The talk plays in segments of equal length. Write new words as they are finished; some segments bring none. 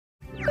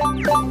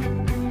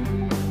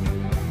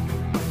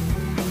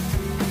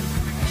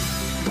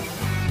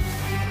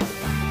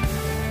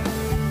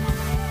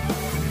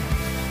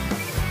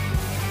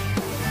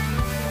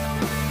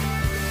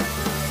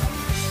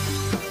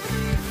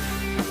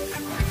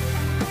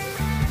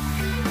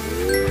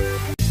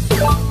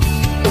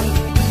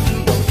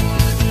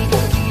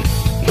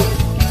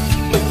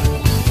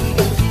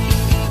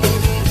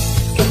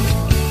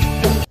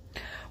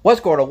What's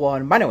going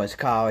on? My name is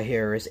Kyle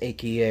here, is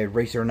aka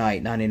Racer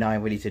Knight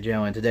 99 with you,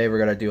 and today we're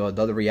gonna do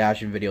another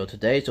reaction video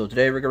today. So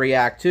today we're gonna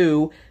react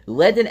to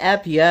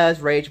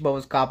LyndonFPS Rage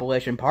Moments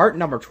Compilation Part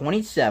number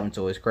 27.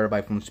 So it's created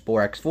by from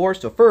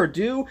Spore-X4. So for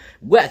ado,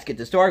 let's get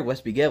this started.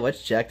 Let's begin.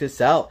 Let's check this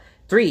out.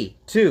 3,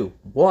 2,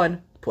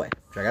 1, play.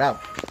 Check it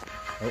out.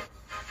 Oh.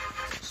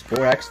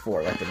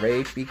 Spore-X4. Let the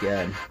rage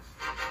begin. Dead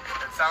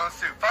silence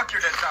too. Fuck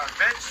your dead silence,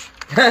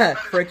 bitch.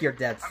 Frick your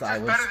dead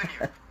silence. I'm just better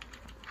than you.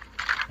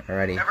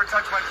 Alrighty. Never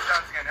touch my dead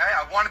sounds again. Hey,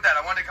 I wanted that.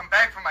 I wanted to come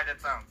back from my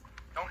dead sounds.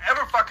 Don't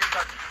ever fucking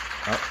touch me.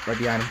 Oh, right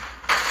behind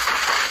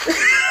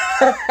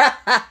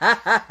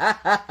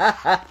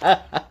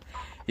him.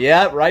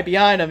 Yep, right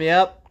behind him,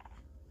 yep.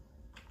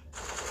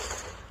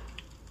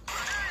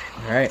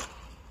 Alright.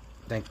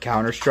 Then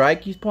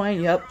Counter-Strike he's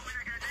playing, yep.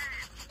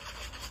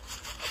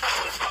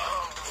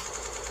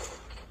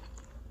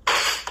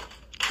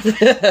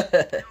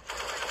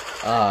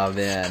 Oh,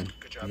 man.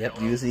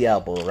 Yep, use the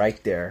elbow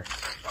right there.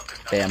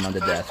 Bam on the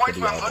desk with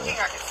the elbow. Looking,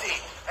 I can see,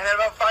 and then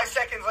about 5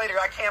 seconds later,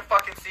 I can't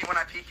fucking see when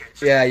I peek it.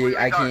 So yeah,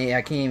 I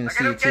can't even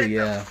see it too.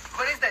 Yeah.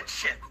 What is that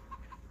shit?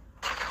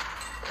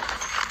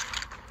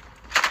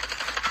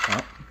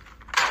 Oh.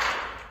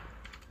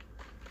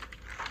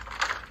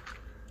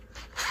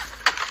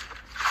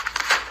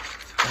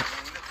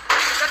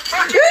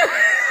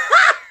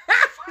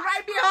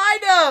 Right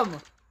behind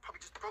him.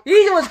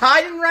 He was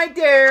hiding right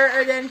there,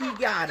 and then he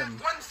got him.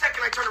 1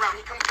 second I turn around,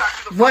 he comes back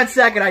to the. 1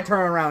 second I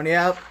turn around.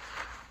 Yep.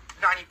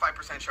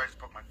 95% sure I just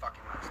broke my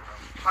fucking nose, bro.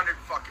 100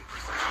 fucking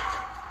percent.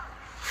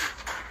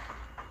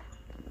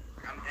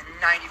 I'm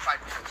 95%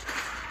 sure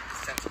the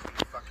sense of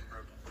being fucking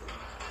broken.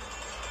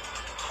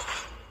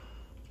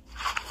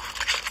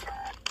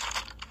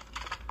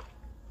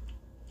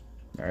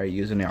 Alright,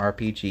 using the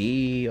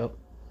RPG. Oh.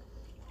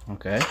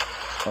 Okay.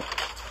 Oh.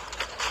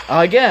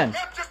 Again.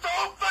 Yep, just the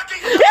whole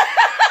fucking.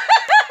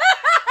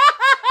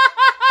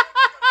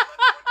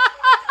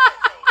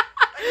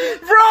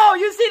 Bro,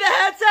 you see the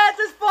headset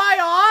just fly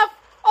off?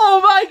 Oh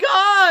my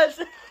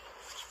gosh!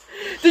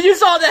 Did you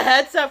saw the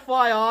headset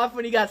fly off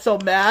when he got so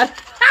mad?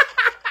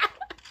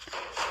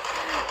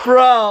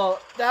 Bro,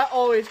 that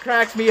always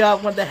cracks me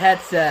up when the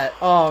headset.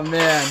 Oh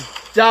man,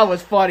 that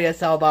was funny as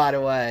hell, by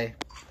the way.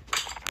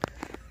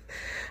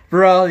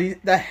 Bro,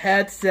 the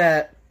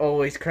headset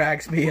always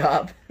cracks me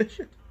up.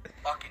 Fucking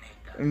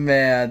hate that.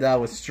 Man, that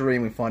was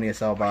extremely funny as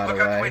hell, by the way.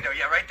 Look out the window,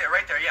 yeah, right there,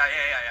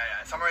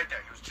 yeah. Somewhere right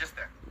there, he was just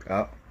there.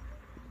 Oh.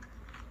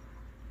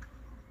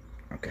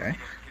 Okay. He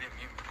didn't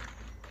mute me.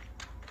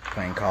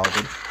 Playing Call of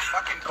Duty.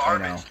 Fucking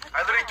garbage.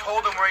 I literally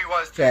told him where he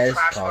was. Yeah, it's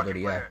trash Call of fucking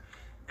Duty, player.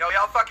 Yo,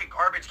 y'all fucking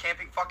garbage,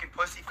 camping fucking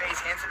pussy face,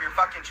 handsome, you're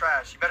fucking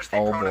trash. You better stay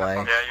prone to that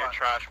fucking Yeah, you're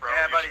trash, bro.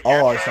 Yeah, buddy.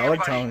 Oh, Yeah, someone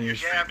buddy. telling you,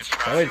 Yeah,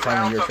 someone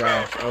telling you're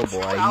trash. Oh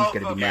boy, he's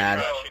gonna be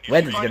mad.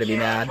 Lyndon's gonna be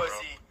mad.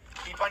 Pussy.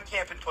 Keep on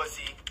camping,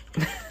 pussy.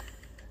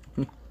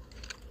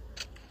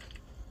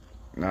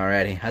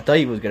 Alrighty, I thought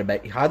he was gonna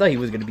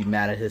be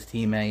mad at his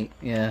teammate.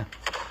 Yeah.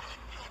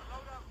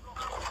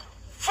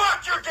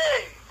 Fuck your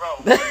game, bro.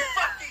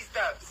 Fuck these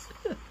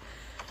devs.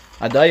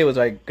 I thought he was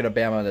like gonna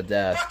bam on the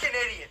desk. Fucking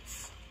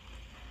idiots.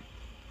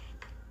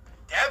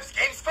 Devs,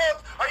 game's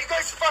fault. Are you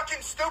guys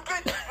fucking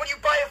stupid? When you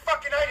buy a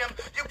fucking item,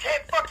 you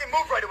can't fucking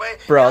move right away.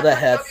 Bro, that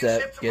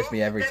headset gets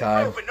me every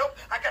time. But nope,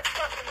 I got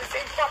stuck in the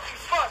same fucking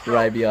spot, bro.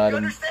 Right behind You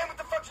him. understand what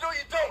the fuck? No,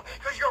 you don't.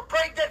 Because you're a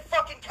brain dead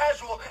fucking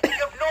casual and you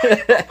have no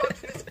idea what the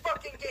fuck's in this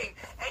fucking game.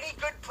 Any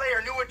good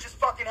player knew what just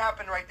fucking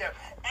happened right there.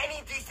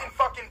 Any decent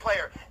fucking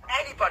player.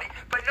 Anybody.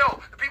 But no,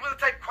 the people that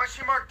type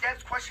question mark,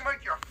 devs, question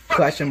mark, you're a fucking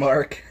Question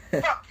mark.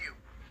 Fuck you.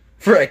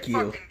 Frick you.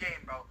 Fucking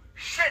game, bro.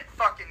 Shit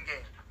fucking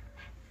game.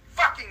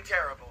 Fucking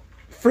terrible.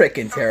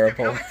 Frickin' So, terrible.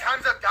 You know how many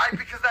times I've died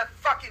because of that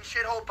fucking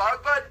shithole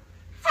bug, bud?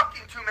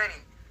 Fucking too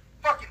many.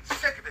 Fucking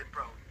sick of it,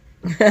 bro.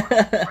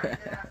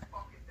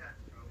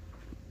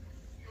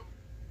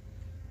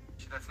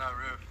 That's not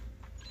rude.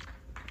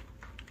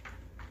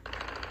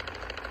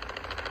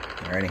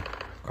 Alrighty.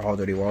 Call of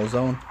Duty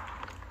Warzone.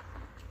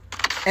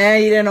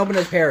 And he didn't open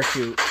his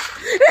parachute.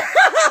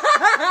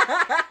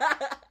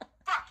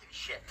 Fucking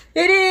shit.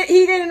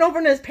 He didn't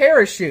open his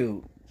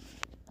parachute.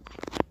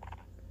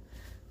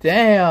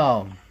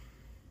 Damn.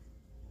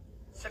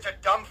 Such a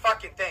dumb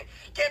fucking thing.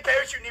 Can't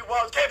parachute new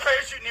walls. Can't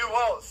parachute new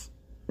walls.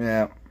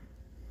 Yeah.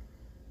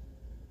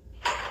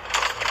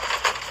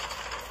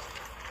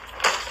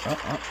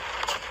 Oh.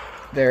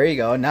 There you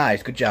go.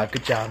 Nice. Good job.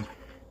 Good job.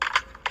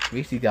 At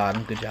least you got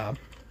him. Good job.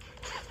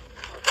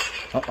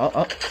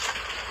 Oh.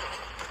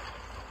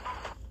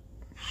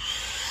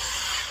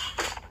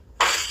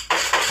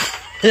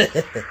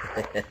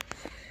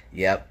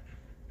 Yep.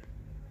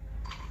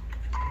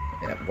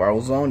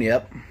 Warzone,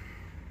 yep.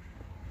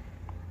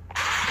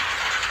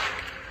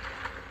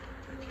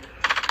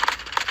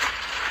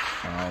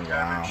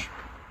 wow.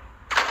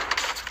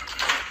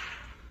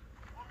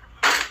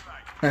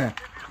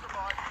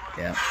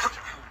 Yeah.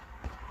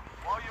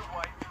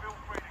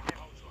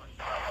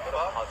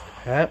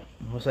 Yep.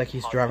 Looks like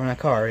he's driving a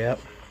car. Yep.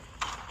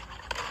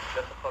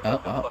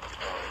 Oh.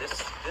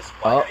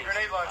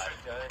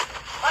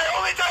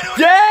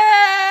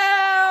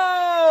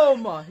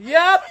 Damn!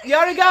 Yep. The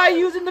other guy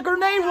using the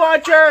grenade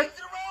launcher.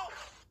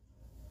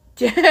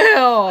 Damn.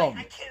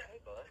 I can't.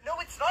 No,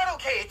 it's not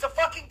okay. It's a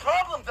fucking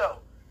problem, though.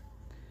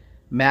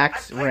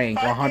 Max rank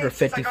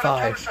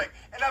 155.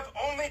 And I've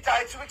only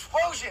died to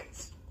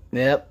explosions.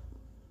 Yep.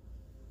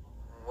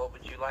 What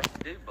would you like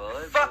to do,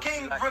 bud?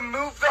 Fucking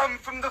remove them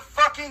from the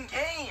fucking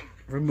game.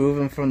 Remove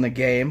him from the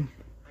game.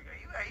 Like,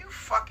 are you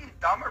fucking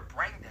dumb or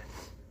brain dead?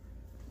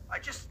 I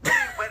just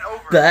literally went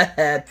over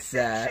That's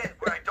shit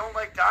where I don't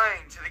like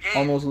dying to the game.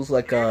 Almost looks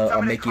like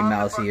a Mickey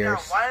Mouse ears.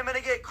 Why am I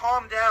gonna get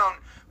calmed down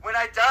when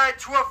I died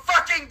to a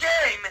fucking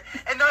game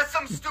and not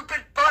some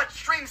stupid bot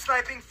stream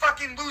sniping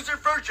fucking loser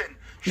virgin?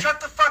 Shut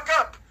the fuck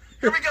up.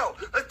 Here we go.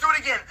 Let's do it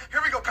again.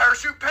 Here we go.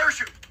 Parachute,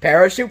 parachute.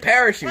 Parachute,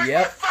 Where's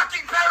yep. my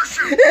fucking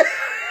parachute?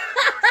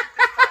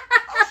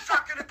 I'll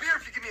shotgun a beer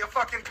if you give me a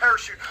fucking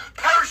parachute.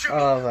 Parachute me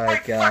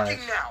right fucking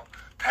now.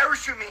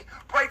 Parachute me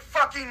right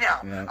fucking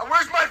now. Yeah. And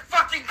where's my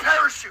fucking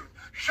parachute?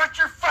 Shut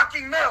your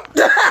fucking mouth.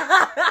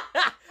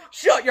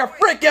 Shut your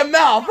freaking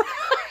mouth.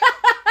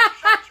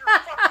 Shut your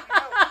fucking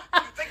mouth.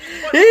 You think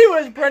you He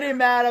was pretty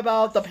mad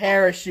about the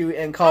parachute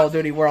in Call of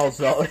Duty World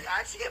Zone. I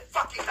actually get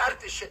fucking mad at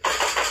this shit.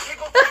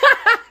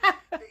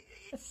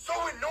 It's so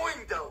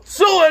annoying, though.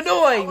 So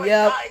annoying,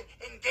 yep. Die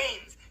in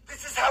games.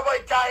 This is how I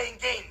die in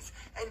games,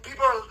 and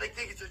people are like,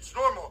 think it's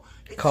normal.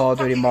 It's Call of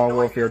Duty fucking Modern annoying.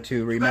 Warfare 2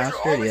 You guys are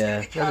Remastered, always yeah,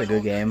 gonna be that's a good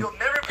casual. game. You'll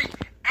never be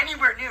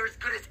anywhere near as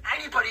good as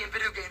anybody in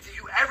video games. If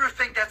you ever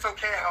think that's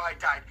okay how I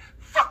died,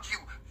 fuck you,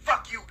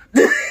 fuck you. Fuck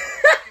you,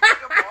 think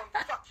I'm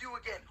wrong, fuck you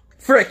again.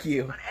 Frick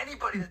you. On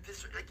anybody that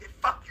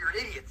fuck, you're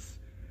idiots.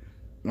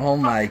 Oh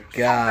my Fuck, I'm so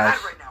gosh.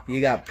 mad right now, bro.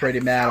 You got pretty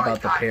This is mad how I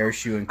about the died, bro.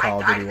 parachute in I Call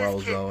of died Duty to this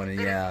World kid Zone, and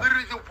that is yeah.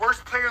 literally the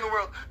worst player in the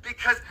world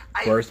because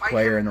Worst I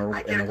player him, in the-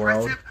 I get in the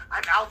world. aggressive,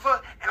 I'm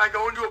alpha, and I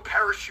go into a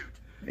parachute.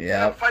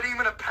 Yeah. I'm fighting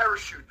him in a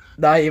parachute.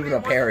 Not even a Nobody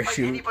wants to fight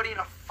parachute. Anybody in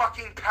a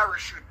fucking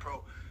parachute,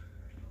 bro.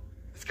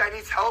 This guy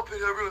needs help,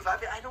 and everyone's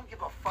laughing. I don't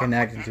give a fuck.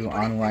 Connected what to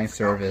anybody online thinks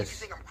about me. service. You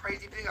think I'm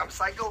crazy? You think I'm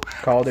psycho?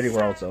 Call of Duty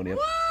World Zone, yep.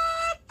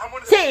 I'm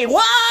one of the Say people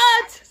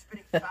what? actually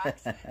spitting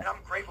facts, and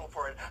I'm grateful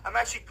for it. I'm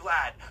actually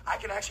glad I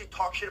can actually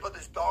talk shit about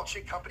this dog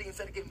shit company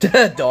instead of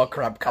getting Dog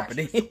crap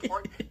company.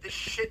 support this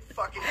shit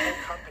fucking whole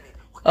company.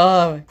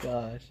 Oh my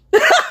gosh.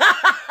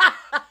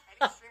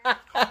 Any streamer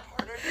called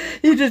partner,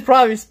 He just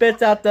probably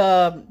spits out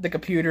the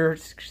computer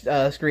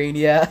screen,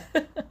 yeah.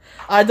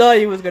 I thought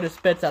he was gonna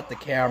spit out the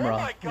camera, oh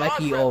my God, like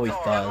he Red always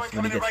Door. does Everyone when he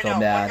come in gets right so now.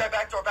 mad. One guy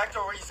back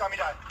door where you saw me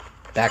die.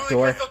 Back Dually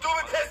door? Pistol,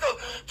 dually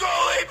pistols!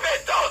 Dually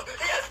pistols!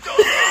 He has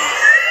dually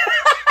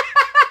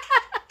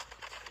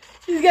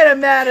He's getting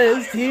mad at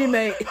his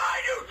teammate.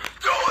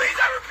 Dualies,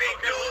 I repeat,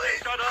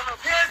 dualies!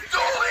 He has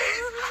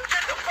dualies!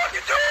 Get the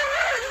fucking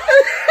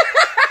dualies!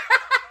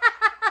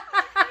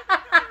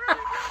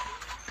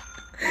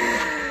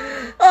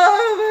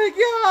 Oh my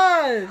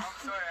gosh!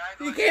 I'm sorry,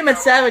 I He came in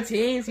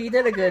 17, so he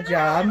did a good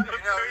job. You know,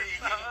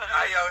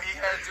 he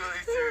had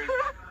dualies too.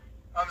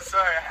 I'm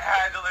sorry, I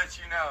had to let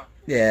you know.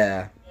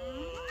 Yeah.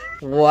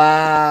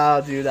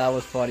 Wow, dude, that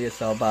was funny as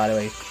hell, by the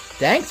way.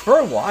 Thanks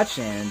for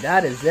watching.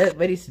 That is it,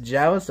 ladies and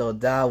gentlemen. So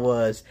that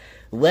was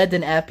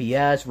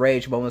LyndonFPS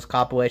Rage Moments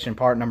Compilation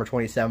Part number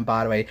 27,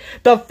 by the way.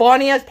 The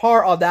funniest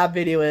part of that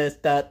video is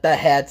the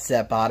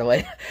headset, by the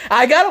way.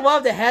 I gotta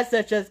love the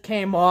headset just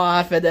came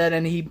off, and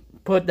then he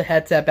put the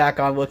headset back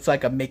on. Looks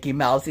like a Mickey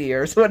Mouse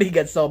ears when he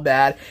gets so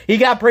mad. He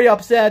got pretty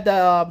upset,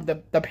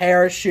 the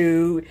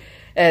parachute.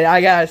 And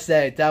I gotta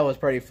say, that was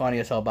pretty funny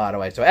as hell, by the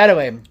way. So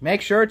anyway,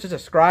 make sure to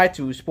subscribe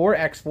to Sport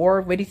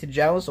X4, ladies and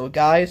gentlemen. So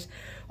guys,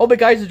 hope you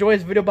guys enjoyed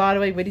this video, by the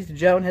way. Ladies and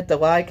gentlemen, hit the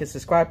like and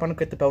subscribe button,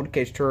 click the bell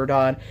notification turned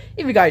on.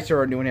 If you guys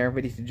are new here,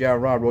 ladies and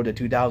gentlemen, we're on road to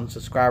 2,000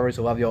 subscribers.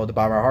 I love you all at the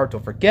bottom of my heart.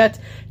 Don't forget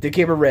to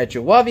keep it rich. I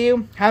love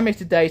you. Have a nice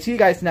day. See you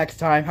guys next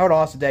time. Have an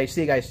awesome day.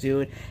 See you guys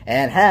soon.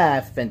 And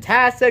have a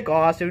fantastic,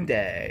 awesome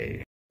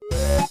day.